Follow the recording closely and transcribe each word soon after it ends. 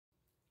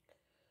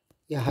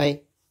Yeah,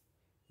 hi.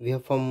 We are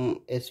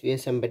from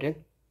SVSEMBEDDED.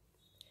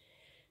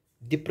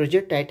 The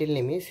project title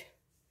name is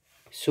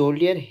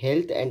Soldier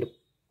Health and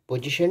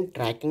Position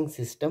Tracking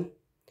System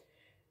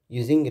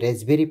using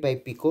Raspberry Pi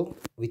Pico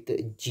with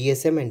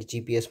GSM and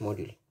GPS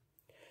module.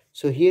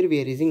 So here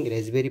we are using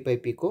Raspberry Pi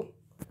Pico,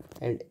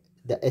 and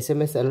the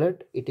SMS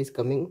alert, it is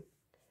coming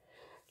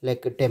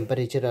like a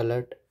temperature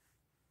alert,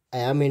 I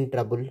am in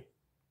trouble,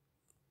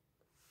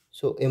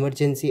 so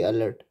emergency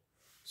alert.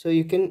 So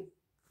you can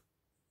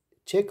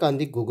check on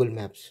the Google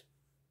Maps.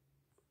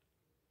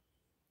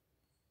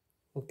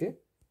 Okay.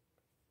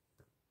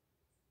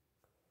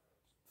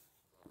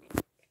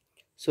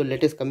 So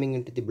let us coming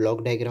into the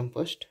block diagram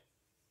first.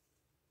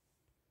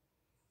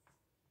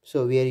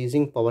 So we are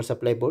using power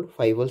supply board,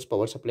 5 volts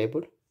power supply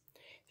board,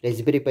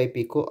 Raspberry Pi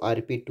Pico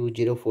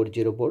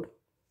RP2040 board,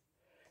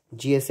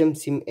 GSM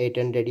SIM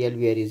 800L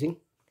we are using.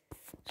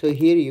 So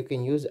here you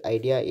can use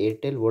Idea,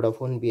 Airtel,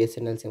 Vodafone,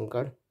 BSNL SIM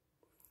card,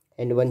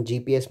 and one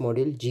GPS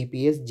module,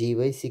 GPS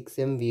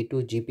GY6M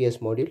V2 GPS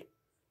module,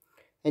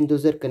 and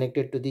those are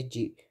connected to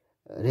the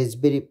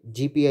Raspberry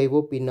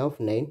GPIO pin of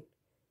 9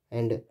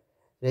 and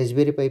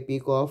Raspberry Pi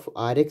Pico of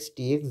RX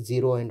TX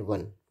 0 and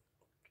 1.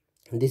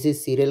 This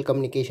is serial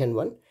communication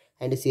 1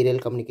 and serial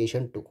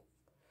communication 2.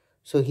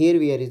 So here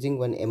we are using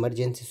one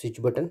emergency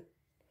switch button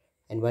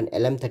and one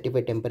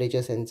LM35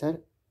 temperature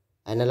sensor,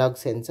 analog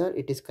sensor.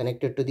 It is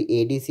connected to the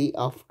ADC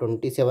of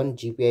 27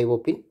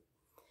 GPIO pin,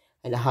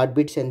 and a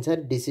heartbeat sensor.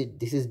 This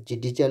is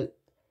digital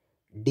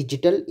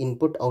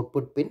input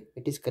output pin.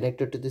 It is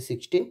connected to the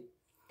 16.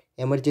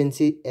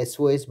 Emergency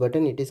SOS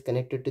button. It is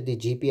connected to the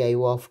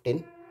GPIO of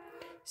 10.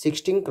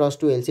 16 cross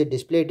 2 LCD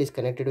display. It is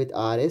connected with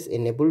RS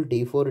enable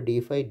D4,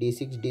 D5,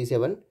 D6,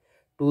 D7,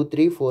 2,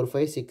 3, 4,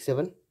 5, 6,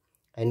 7,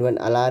 and one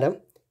alarm.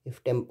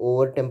 If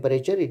over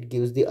temperature, it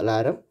gives the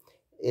alarm.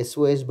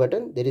 SOS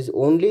button. There is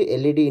only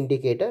LED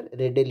indicator,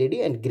 red LED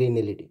and green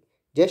LED,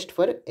 just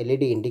for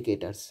LED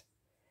indicators.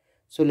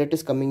 So let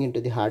us coming into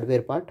the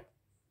hardware part.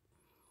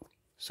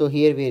 So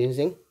here we are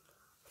using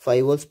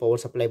 5 volts power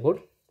supply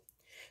board,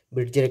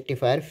 bridge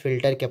rectifier,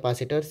 filter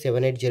capacitor,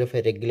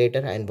 7805 regulator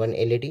and one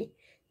LED.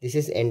 This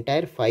is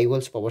entire 5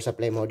 volts power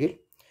supply module.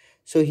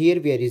 So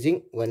here we are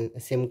using one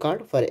SIM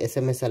card for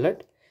SMS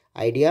alert,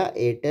 Idea,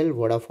 Airtel,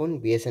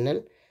 Vodafone,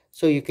 BSNL.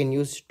 So you can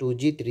use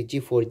 2G,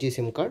 3G, 4G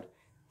SIM card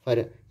for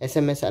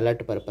SMS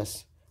alert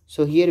purpose.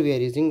 So here we are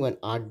using one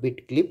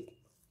 8-bit clip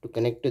to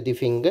connect to the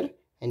finger,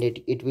 and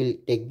it will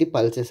take the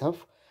pulses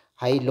of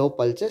high low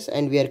pulses,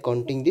 and we are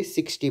counting the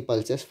 60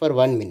 pulses for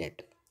 1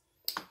 minute.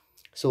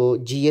 So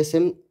GPS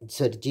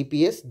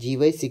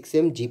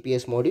GY6M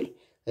GPS module,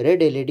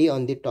 red LED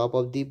on the top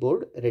of the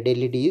board. Red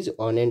LED is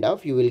on and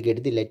off. You will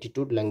get the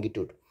latitude,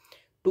 longitude.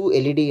 2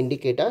 LED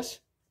indicators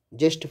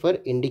just for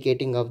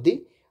indicating of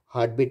the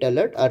heartbeat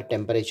alert or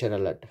temperature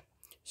alert.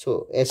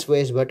 So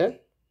SOS button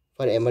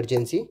for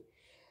emergency.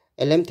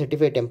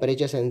 LM35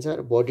 temperature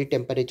sensor, body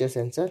temperature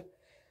sensor.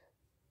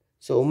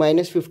 So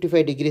minus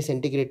 55 degrees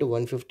centigrade to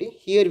 150.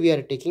 Here we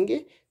are taking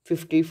a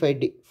 50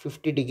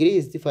 degree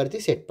is for the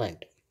set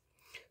point.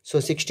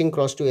 So 16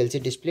 cross 2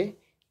 LCD display,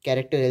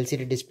 character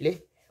LCD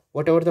display,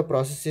 whatever the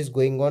process is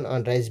going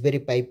on Raspberry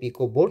Pi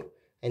Pico board,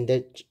 and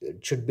that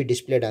should be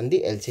displayed on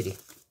the LCD.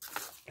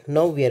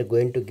 Now we are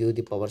going to give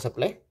the power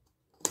supply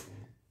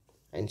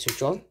and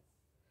switch on.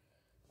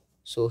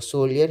 So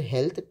Soldier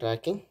Health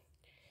Tracking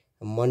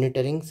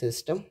Monitoring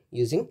System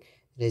using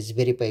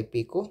Raspberry Pi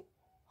Pico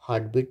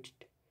heartbeat.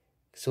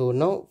 So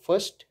now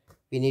first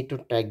we need to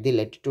track the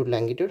latitude,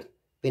 longitude.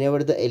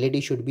 Whenever the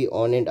LED should be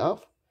on and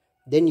off,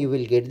 then you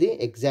will get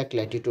the exact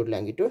latitude,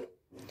 longitude.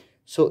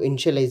 So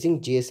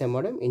initializing GSM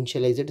modem,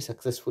 initialized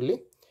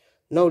successfully.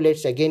 Now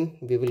let's again,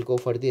 we will go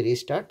for the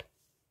restart.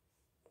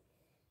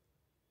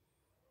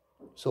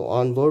 So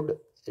on board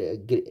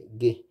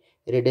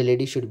red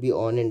LED should be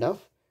on and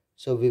off.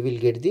 So we will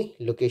get the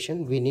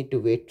location. We need to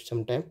wait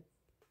some time.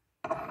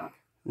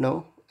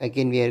 Now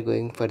again we are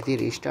going for the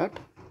restart.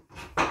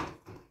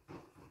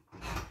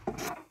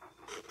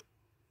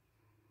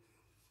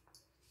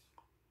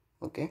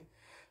 Okay,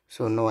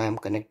 so now I am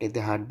connected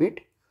the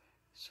heartbeat.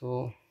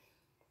 So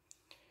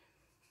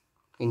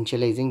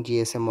initializing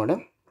GSM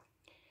modem.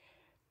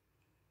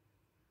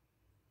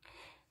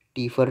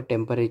 T for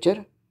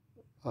temperature.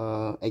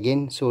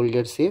 Again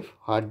soldier safe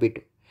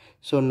heartbeat.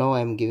 So now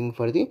I am giving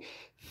for the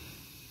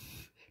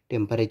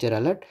temperature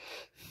alert.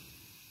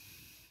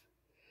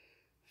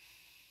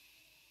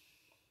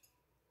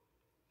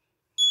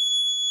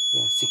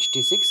 Yeah,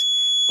 66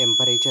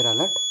 temperature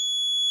alert.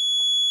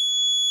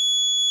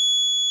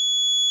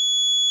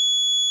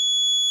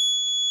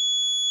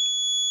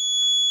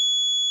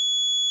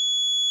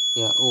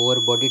 Yeah, over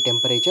body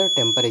temperature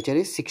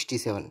is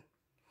 67.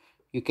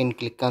 You can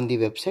click on the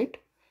website,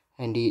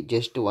 and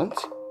just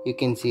once you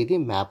can see the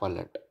map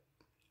alert.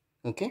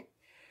 Okay,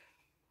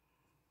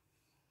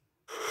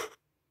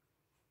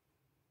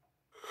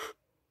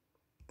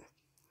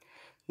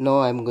 now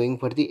I am going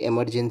for the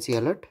emergency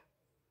alert.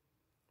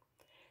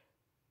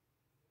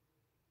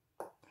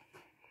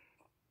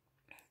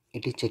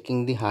 It is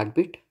checking the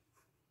heartbeat.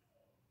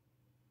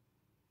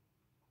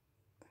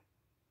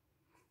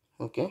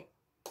 Okay,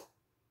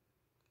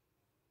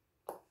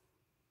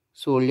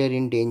 soldier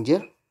in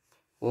danger,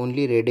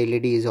 only red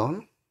LED is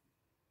on.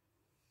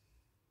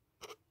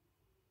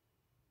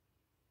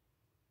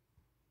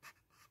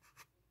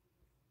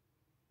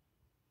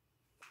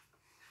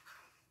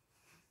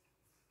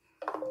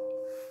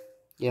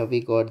 Yeah,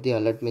 we got the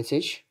alert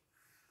message.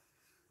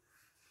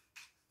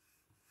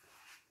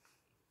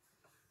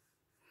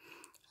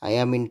 I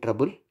am in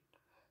trouble,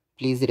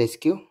 please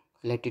rescue.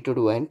 Latitude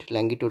and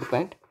longitude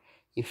band.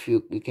 If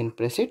you can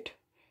press it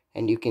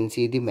and you can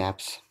see the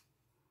maps.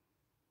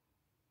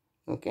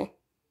 Okay,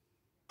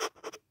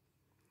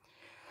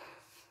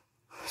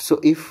 so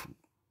if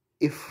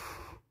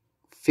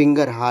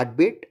finger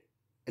heartbeat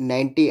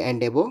 90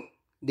 and above,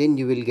 then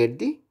you will get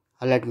the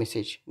alert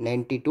message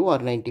 92 or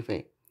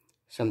 95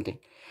 something.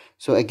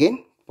 So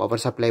again, power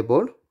supply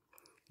board,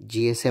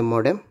 GSM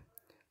modem,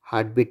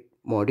 heartbeat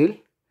module,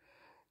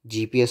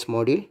 GPS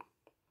module,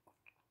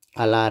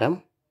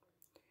 alarm,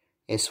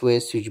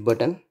 SOS switch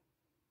button,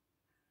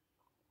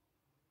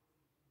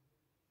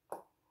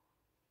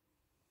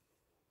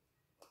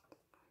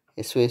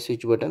 SOS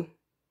switch button,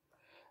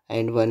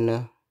 and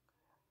one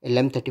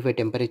LM35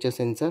 temperature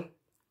sensor,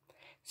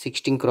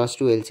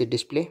 16x2 LCD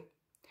display,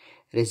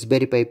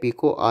 Raspberry Pi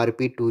Pico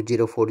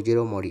RP2040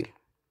 module.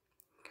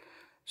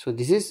 So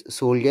this is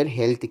soldier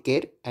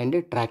healthcare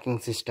and tracking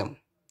system,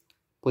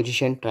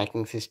 position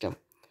tracking system.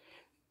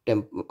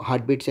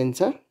 Heartbeat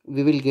sensor,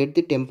 we will get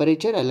the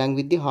temperature along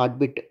with the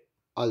heartbeat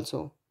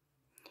also.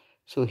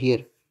 So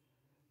here,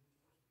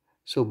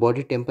 so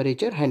body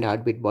temperature and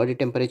heartbeat. Body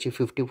temperature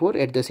 54,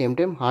 at the same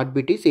time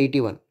heartbeat is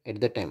 81 at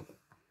the time.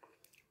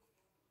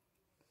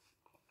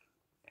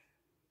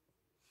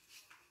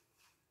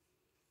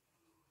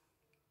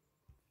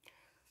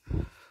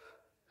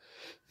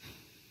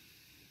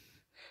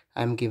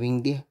 I am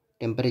giving the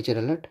temperature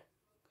alert.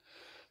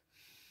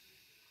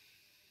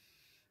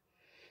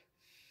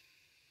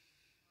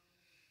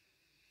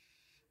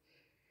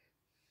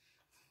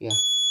 Yeah,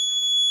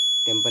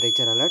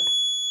 temperature alert.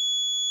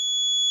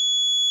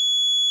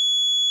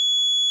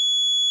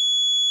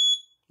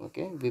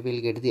 Okay, we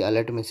will get the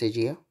alert message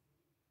here.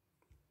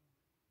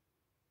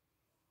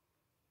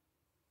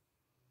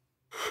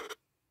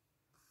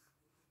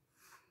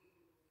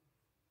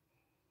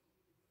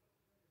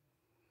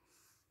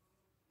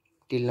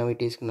 Till now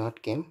it is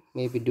not came,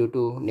 maybe due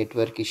to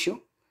network issue.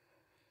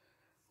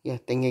 Yeah,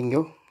 thanking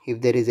you.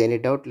 If there is any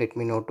doubt, let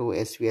me know to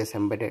SVS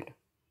Embedded.